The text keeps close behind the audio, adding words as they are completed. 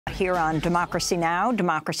Here on Democracy Now!,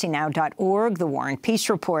 democracynow.org, The War and Peace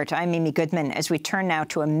Report. I'm Amy Goodman, as we turn now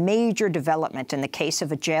to a major development in the case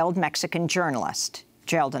of a jailed Mexican journalist,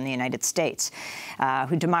 jailed in the United States,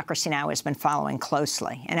 who Democracy Now! Has been following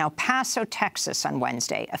closely. In El Paso, Texas, on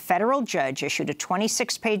Wednesday, a federal judge issued a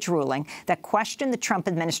 26-page ruling that questioned the Trump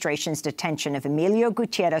administration's detention of Emilio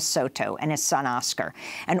Gutierrez Soto and his son Oscar,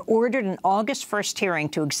 and ordered an August 1st hearing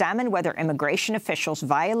to examine whether immigration officials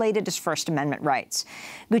violated his First Amendment rights.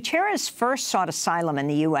 Gutierrez first sought asylum in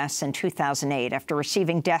the U.S. in 2008 after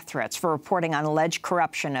receiving death threats for reporting on alleged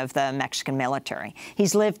corruption of the Mexican military.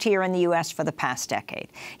 He's lived here in the U.S. for the past decade.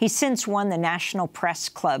 He's since won the National Press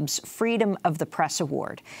Club's Freedom of the Press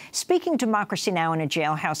Award. Speaking to Democracy Now! In a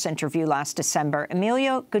jailhouse interview last December,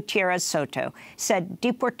 Emilio Gutierrez Soto said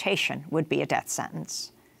deportation would be a death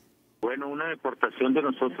sentence.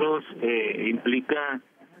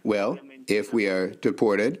 Well, if we are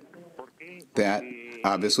deported, that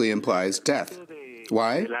obviously implies death.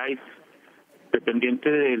 Why?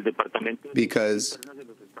 Because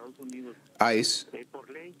ICE,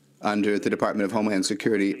 under the Department of Homeland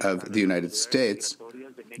Security of the United States,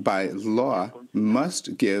 by law,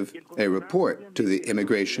 must give a report to the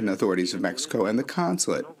immigration authorities of Mexico and the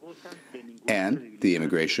consulate. And the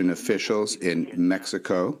immigration officials in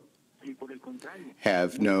Mexico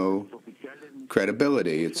have no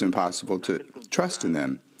credibility. It's impossible to trust in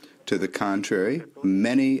them. To the contrary,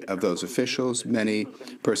 many of those officials, many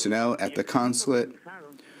personnel at the consulate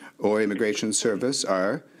or immigration service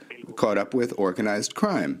are caught up with organized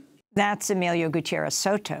crime. That's Emilio Gutierrez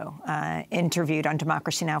Soto, interviewed on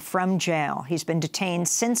Democracy Now! From jail. He's been detained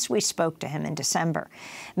since we spoke to him in December.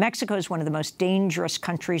 Mexico is one of the most dangerous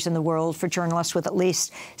countries in the world for journalists, with at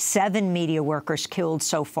least 7 media workers killed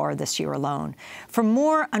so far this year alone. For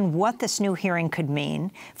more on what this new hearing could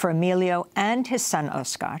mean for Emilio and his son,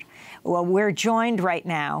 Oscar, well, we're joined right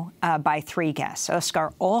now by 3 guests.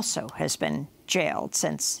 Oscar also has been jailed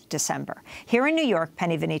since December. Here in New York,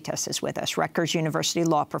 Penny Benitez is with us, Rutgers University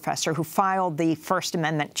law professor who filed the First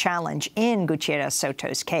Amendment challenge in Gutierrez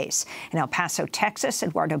Soto's case. In El Paso, Texas,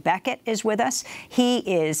 Eduardo Beckett is with us. He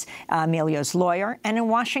is Emilio's lawyer. And in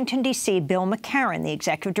Washington, D.C., Bill McCarran, the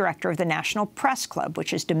executive director of the National Press Club,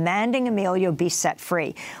 which is demanding Emilio be set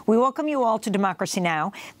free. We welcome you all to Democracy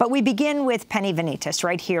Now!, but we begin with Penny Benitez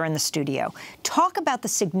right here in the studio. Talk about the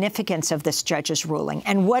significance of this judge's ruling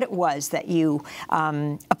and what it was that you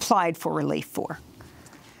applied for relief for.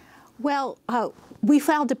 Well, we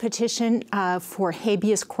filed a petition for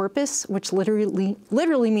habeas corpus, which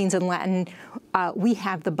literally means in Latin, we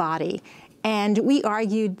have the body. And we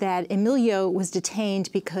argued that Emilio was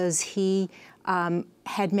detained because he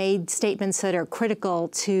had made statements that are critical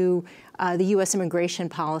to the U.S. immigration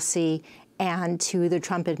policy and to the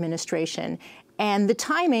Trump administration. And the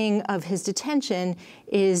timing of his detention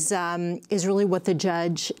is really what the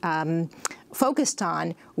judge focused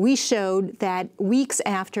on. We showed that weeks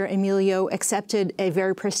after Emilio accepted a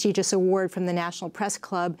very prestigious award from the National Press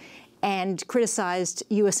Club and criticized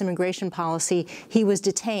U.S. immigration policy, he was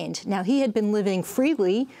detained. Now, he had been living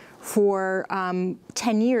freely for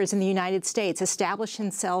 10 years in the United States, established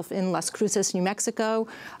himself in Las Cruces, New Mexico,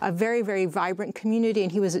 a very, very vibrant community,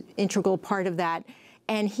 and he was an integral part of that.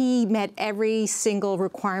 And he met every single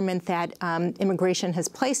requirement that immigration has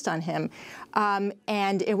placed on him.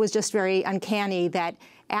 And it was just very uncanny that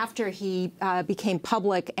after he became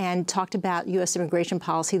public and talked about U.S. immigration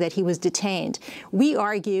policy, that he was detained. We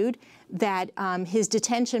argued that his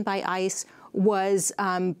detention by ICE was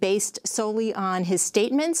based solely on his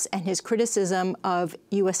statements and his criticism of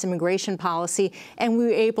U.S. immigration policy, and we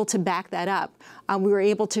were able to back that up. We were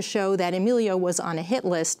able to show that Emilio was on a hit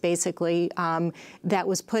list, basically, that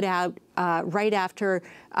was put out right after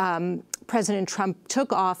President Trump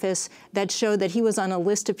took office, that showed that he was on a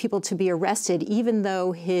list of people to be arrested, even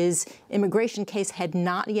though his immigration case had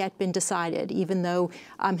not yet been decided, even though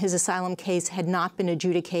his asylum case had not been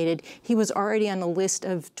adjudicated. He was already on a list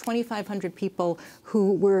of 2,500 people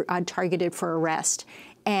who were targeted for arrest.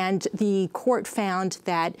 And the court found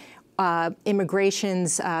that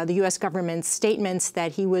the U.S. government's statements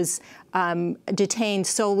that he was detained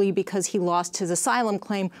solely because he lost his asylum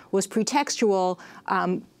claim was pretextual,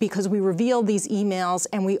 because we revealed these emails,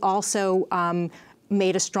 and we also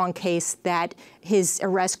made a strong case that his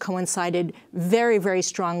arrest coincided very, very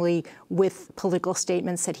strongly with political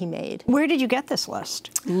statements that he made. Where did you get this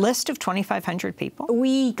list? List of 2,500 people?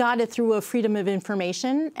 We got it through a Freedom of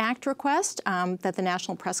Information Act request that the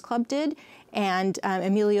National Press Club did. And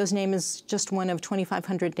Emilio's name is just one of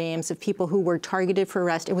 2,500 names of people who were targeted for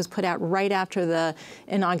arrest. It was put out right after the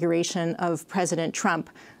inauguration of President Trump.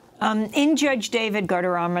 In Judge David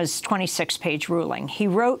Guadarrama's 26-page ruling, he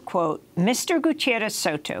wrote, quote, Mr. Gutierrez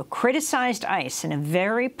Soto criticized ICE in a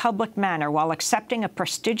very public manner while accepting a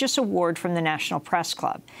prestigious award from the National Press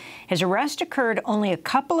Club. His arrest occurred only a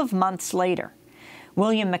couple of months later.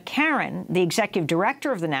 William McCarran, the executive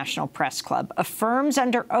director of the National Press Club, affirms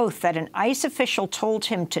under oath that an ICE official told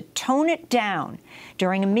him to tone it down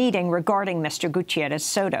during a meeting regarding Mr. Gutierrez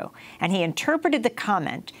Soto, and he interpreted the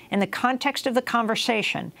comment in the context of the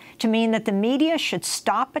conversation to mean that the media should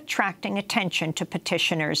stop attracting attention to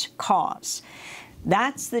petitioner's cause.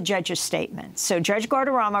 That's the judge's statement. So Judge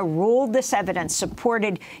Guadarrama ruled this evidence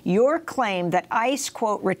supported your claim that ICE,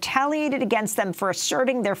 quote, retaliated against them for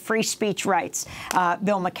asserting their free speech rights.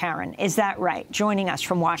 Bill McCarran, is that right? Joining us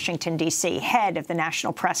from Washington, D.C., head of the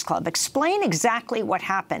National Press Club. Explain exactly what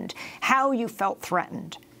happened, how you felt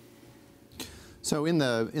threatened. So in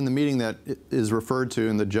the meeting that is referred to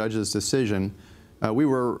in the judge's decision, we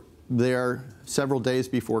were there several days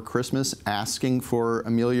before Christmas asking for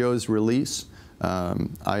Emilio's release.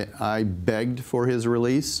 I begged for his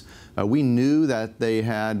release. We knew that they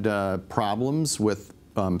had problems with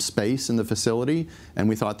space in the facility, and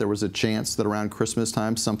we thought there was a chance that around Christmas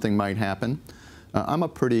time something might happen. I'm a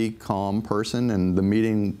pretty calm person, and the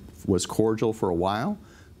meeting was cordial for a while,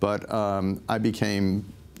 but I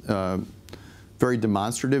became very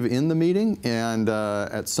demonstrative in the meeting, and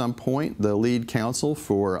at some point the lead counsel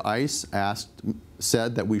for ICE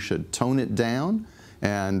said that we should tone it down,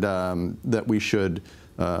 and that we should,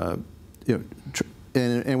 and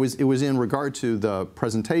it was in regard to the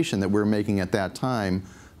presentation that we were making at that time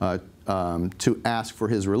to ask for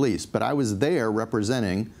his release. But I was there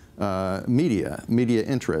representing media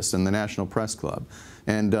interests in the National Press Club.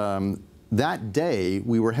 And that day,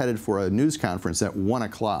 we were headed for a news conference at 1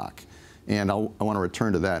 o'clock. And I want to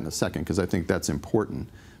return to that in a second, because I think that's important.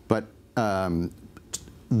 But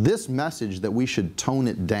this message that we should tone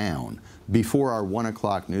it down before our 1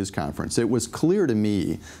 o'clock news conference, it was clear to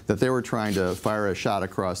me that they were trying to fire a shot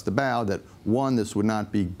across the bow that, one, this would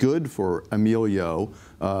not be good for Emilio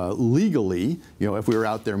legally, if we were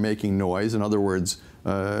out there making noise. In other words,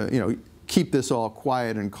 keep this all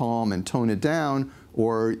quiet and calm and tone it down,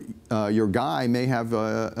 or your guy may have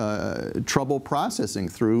trouble processing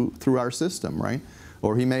through our system, right?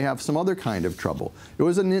 Or he may have some other kind of trouble. It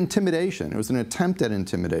was an intimidation. It was an attempt at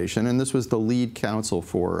intimidation, and this was the lead counsel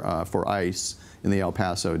for ICE in the El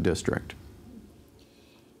Paso district.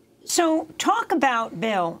 So talk about,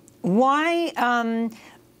 Bill, why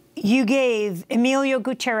you gave Emilio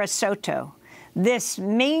Gutierrez Soto this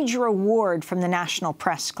major award from the National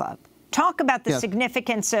Press Club. Talk about the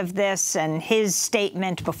significance of this and his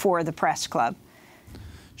statement before the press club.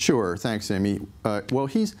 Sure. Thanks, Amy. Well,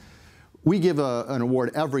 we give an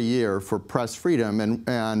award every year for press freedom, and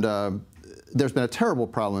there's been a terrible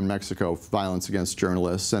problem in Mexico, violence against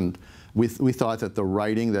journalists, and we thought that the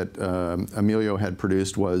writing that Emilio had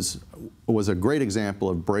produced was a great example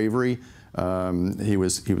of bravery. He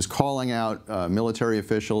was calling out military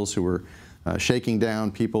officials who were shaking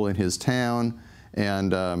down people in his town,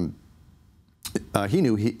 and he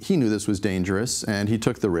knew this was dangerous, and he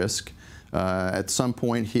took the risk. At some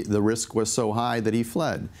point, the risk was so high that he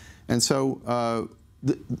fled. And so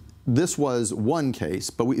this was one case,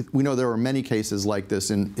 but we know there are many cases like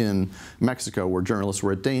this in Mexico where journalists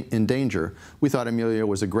were in danger. We thought Emilio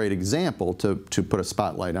was a great example to put a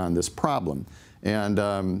spotlight on this problem. And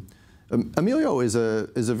Emilio is a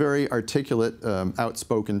very articulate,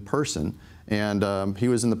 outspoken person, and he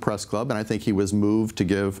was in the press club, and I think he was moved to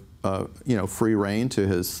give free rein to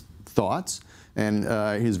his thoughts. And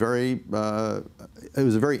it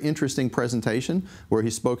was a very interesting presentation where he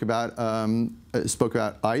spoke about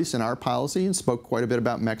ICE and our policy, and spoke quite a bit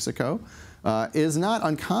about Mexico. It is not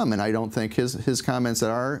uncommon, I don't think, his comments at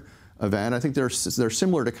our event. I think they're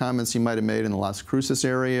similar to comments he might have made in the Las Cruces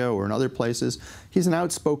area or in other places. He's an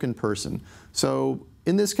outspoken person. So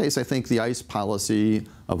in this case, I think the ICE policy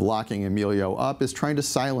of locking Emilio up is trying to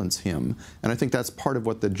silence him, and I think that's part of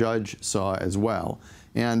what the judge saw as well.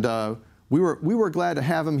 And we were glad to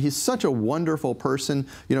have him. He's such a wonderful person.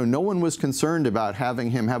 No one was concerned about having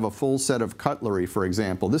him have a full set of cutlery, for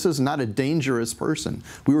example. This is not a dangerous person.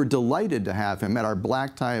 We were delighted to have him at our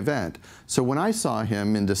black tie event. So when I saw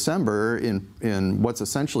him in December in what's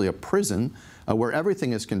essentially a prison, where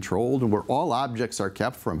everything is controlled and where all objects are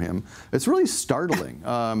kept from him, it's really startling.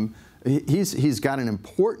 He's got an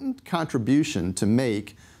important contribution to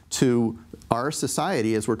make to our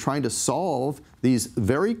society as we're trying to solve these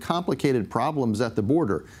very complicated problems at the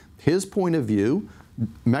border. His point of view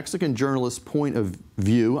Mexican journalists' point of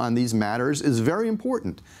view on these matters is very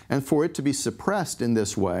important, and for it to be suppressed in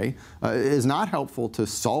this way is not helpful to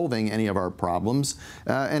solving any of our problems,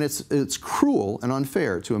 and it's cruel and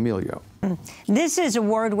unfair to Emilio. This is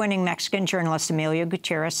award-winning Mexican journalist Emilio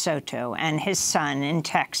Gutierrez Soto and his son in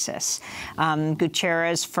Texas.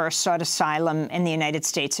 Gutierrez first sought asylum in the United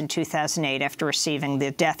States in 2008 after receiving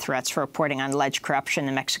the death threats for reporting on alleged corruption in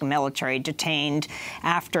the Mexican military, detained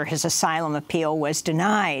after his asylum appeal was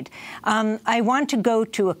denied. I want to go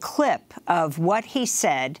to a clip of what he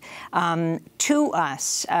said to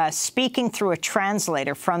us, speaking through a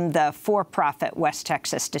translator from the for-profit West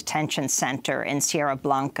Texas Detention Center in Sierra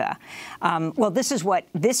Blanca. Well,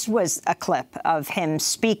 this was a clip of him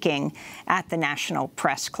speaking at the National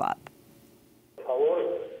Press Club.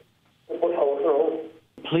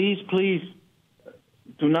 Please, please,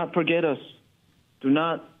 do not forget us. Do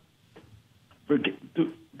not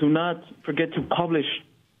forget to publish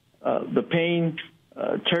the pain,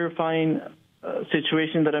 terrifying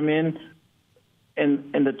situation that I'm in,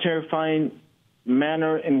 and the terrifying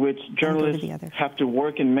manner in which journalists have to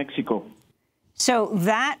work in Mexico. So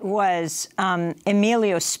that was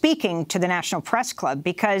Emilio speaking to the National Press Club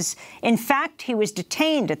because, in fact, he was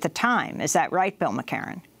detained at the time. Is that right, Bill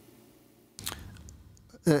McCarran?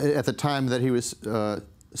 At the time that he was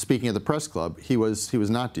speaking at the press club, he was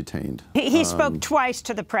not detained. He spoke twice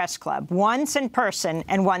to the press club, once in person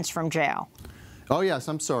and once from jail. Oh, yes,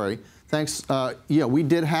 I'm sorry. Thanks. Yeah, we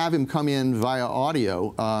did have him come in via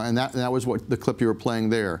audio, and that was what the clip you were playing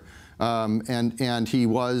there. And he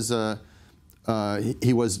was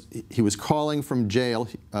calling from jail.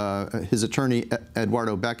 His attorney,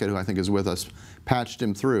 Eduardo Beckett, who I think is with us, patched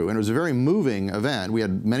him through. And it was a very moving event. We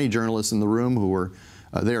had many journalists in the room who were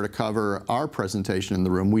there to cover our presentation in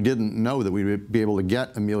the room. We didn't know that we would be able to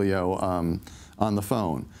get Emilio on the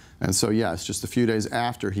phone. And so, yes, just a few days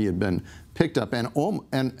after he had been picked up and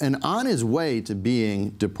on his way to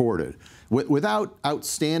being deported. Without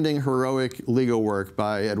outstanding heroic legal work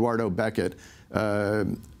by Eduardo Beckett,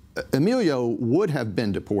 Emilio would have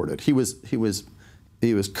been deported. He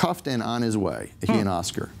was cuffed and on his way, he and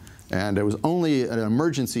Oscar. And it was only an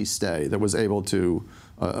emergency stay that was able to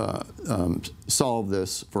solve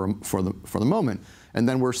this for the moment. And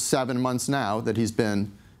then we're 7 months now that he's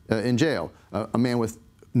been in jail. A man with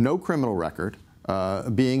no criminal record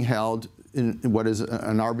being held in what is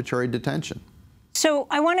an arbitrary detention. So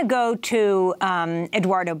I want to go to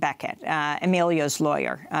Eduardo Beckett, Emilio's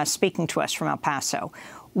lawyer, speaking to us from El Paso.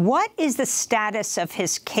 What is the status of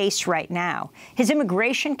his case right now? His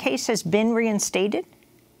immigration case has been reinstated?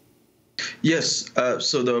 Yes.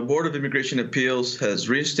 So the Board of Immigration Appeals has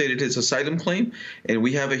reinstated his asylum claim, and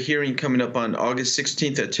we have a hearing coming up on August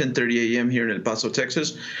 16th at 10:30 a.m. here in El Paso,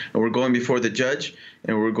 Texas. And we're going before the judge,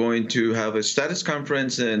 and we're going to have a status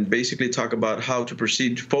conference and basically talk about how to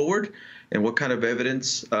proceed forward and what kind of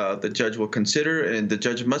evidence the judge will consider. And the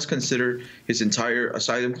judge must consider his entire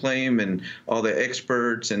asylum claim and all the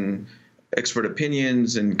experts and expert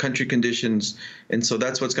opinions and country conditions. And so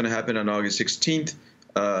that's what's going to happen on August 16th.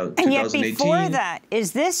 And yet before that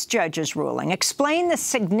is this judge's ruling. Explain the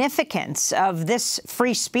significance of this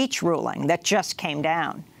free speech ruling that just came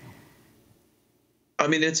down. I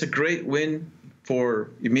mean, it's a great win for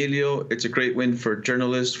Emilio. It's a great win for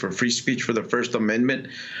journalists, for free speech, for the First Amendment.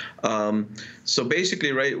 So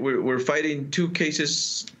basically, right, we're fighting two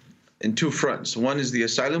cases in two fronts. One is the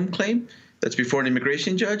asylum claim that's before an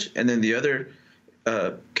immigration judge, and then the other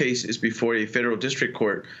case is before a federal district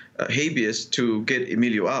court, habeas, to get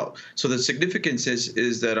Emilio out. So the significance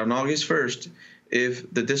is that on August 1st,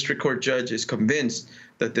 if the district court judge is convinced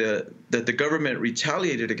that the government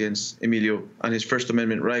retaliated against Emilio on his First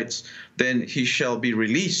Amendment rights, then he shall be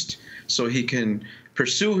released so he can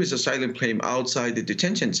pursue his asylum claim outside the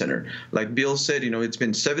detention center. Like Bill said, it's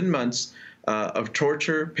been 7 months of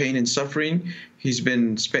torture, pain, and suffering. He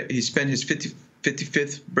spent his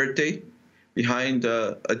 55th birthday behind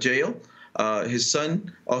a jail. His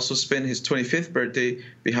son also spent his 25th birthday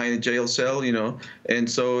behind a jail cell, and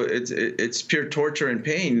so it's pure torture and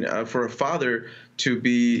pain for a father to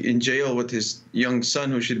be in jail with his young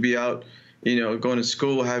son who should be out, going to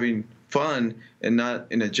school, having fun, and not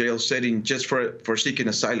in a jail setting just for seeking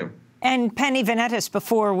asylum. And Penny Venetis,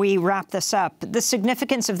 before we wrap this up, the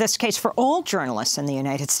significance of this case for all journalists in the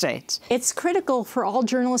United States. It's critical for all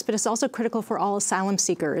journalists, but it's also critical for all asylum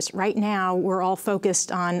seekers. Right now, we're all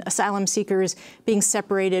focused on asylum seekers being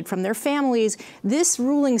separated from their families. This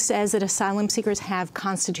ruling says that asylum seekers have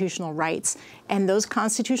constitutional rights, and those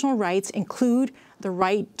constitutional rights include the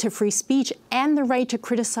right to free speech and the right to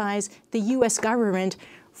criticize the U.S. government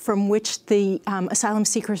from which the asylum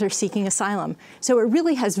seekers are seeking asylum. So it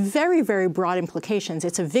really has very, very broad implications.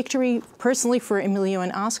 It's a victory, personally, for Emilio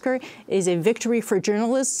and Oscar. It is a victory for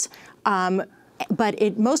journalists.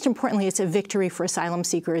 But most importantly, it's a victory for asylum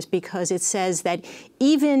seekers, because it says that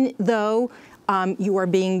even though you are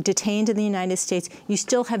being detained in the United States, you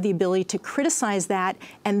still have the ability to criticize that,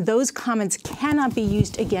 and those comments cannot be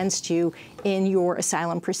used against you in your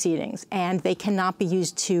asylum proceedings, and they cannot be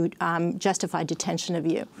used to justify detention of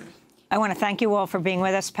you. I want to thank you all for being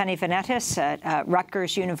with us. Penny Venetis at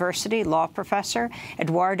Rutgers University, law professor,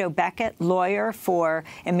 Eduardo Beckett, lawyer for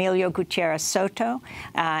Emilio Gutierrez Soto,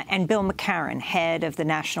 and Bill McCarran, head of the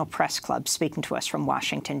National Press Club, speaking to us from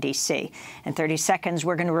Washington, D.C. In 30 seconds,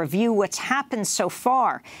 we're going to review what's happened so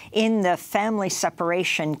far in the family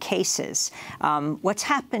separation cases, what's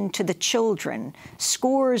happened to the children,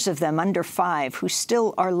 scores of them under 5 who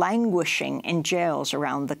still are languishing in jails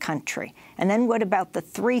around the country. And then what about the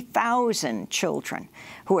 3,000 children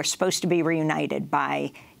who are supposed to be reunited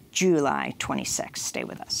by July 26? Stay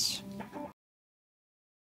with us.